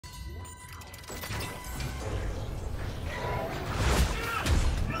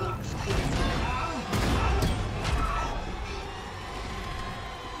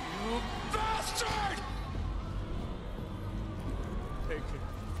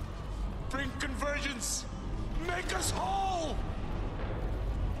Bring convergence! Make us whole!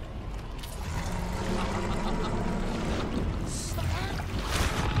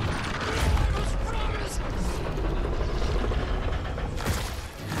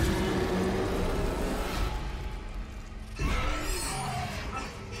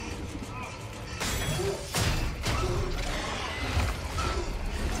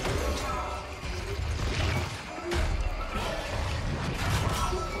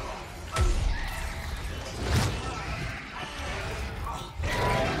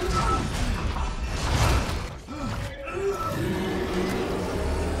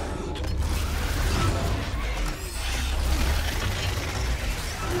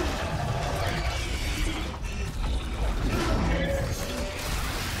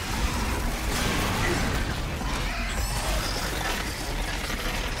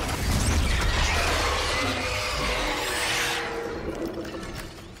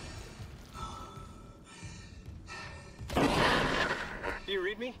 Do you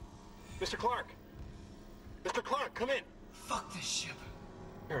read me? Mr. Clarke! Mr. Clarke, come in! Fuck this ship.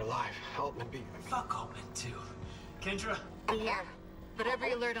 You're alive. Altman be... Fuck Altman, too. Kendra? I'm here, but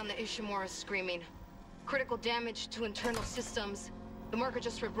every alert on the Ishimura is screaming. Critical damage to internal systems. The marker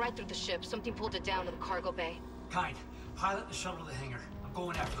just ripped right through the ship. Something pulled it down to the cargo bay. Kind, pilot the shuttle to the hangar. I'm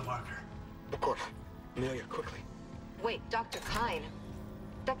going after the marker. Of course. Amelia, quickly. Wait, Dr. Kine.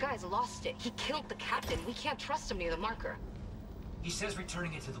 That guy's lost it. He killed the captain. We can't trust him near the marker. He says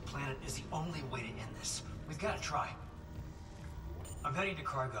returning it to the planet is the only way to end this. We've got to try. I'm heading to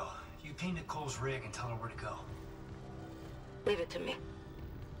cargo. You ping Nicole's rig and tell her where to go. Leave it to me.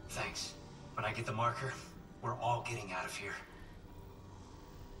 Thanks. When I get the marker, we're all getting out of here.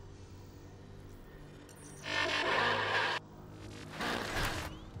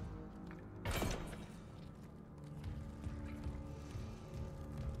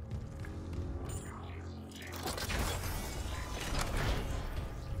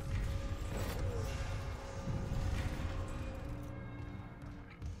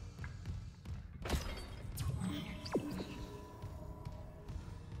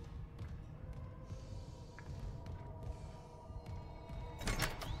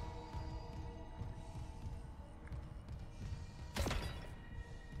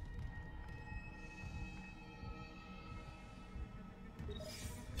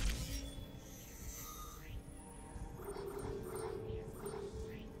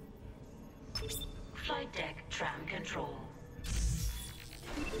 Flight deck tram control.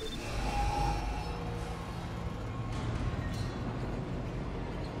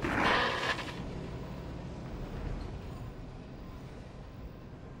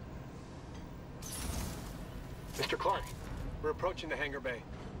 Mr. Clarke, we're approaching the hangar bay.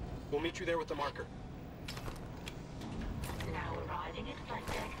 We'll meet you there with the marker. Now arriving at flight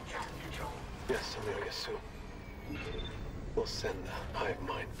deck tram control. Yes, Amelia, soon. We'll send the hive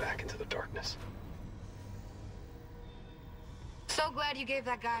mind back into the darkness. So glad you gave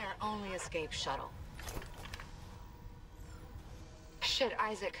that guy our only escape shuttle. Shit,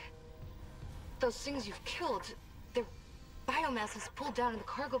 Isaac. Those things you've killed, their biomass is pulled down in the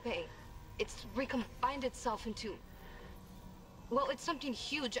cargo bay. It's recombined itself into... Well, it's something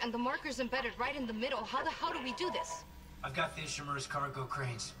huge, and the marker's embedded right in the middle. How the hell do we do this? I've got the Ishimura's cargo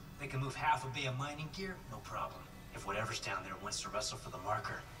cranes. They can move half a bay of mining gear, no problem. If whatever's down there wants to wrestle for the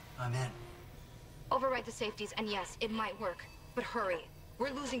marker, I'm in. Override the safeties, and yes, it might work. But hurry.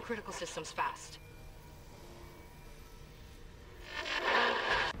 We're losing critical systems fast.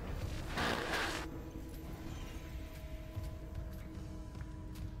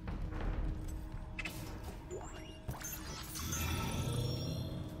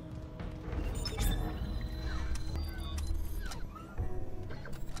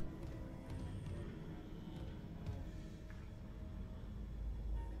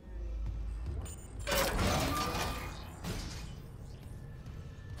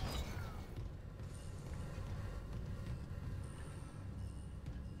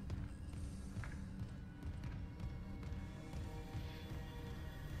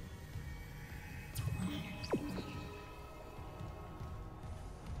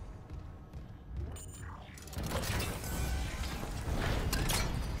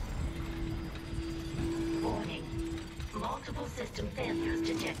 Multiple system failures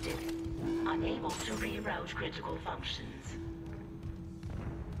detected. Unable to reroute critical functions.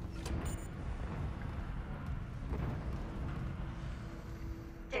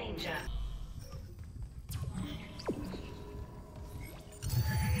 Danger.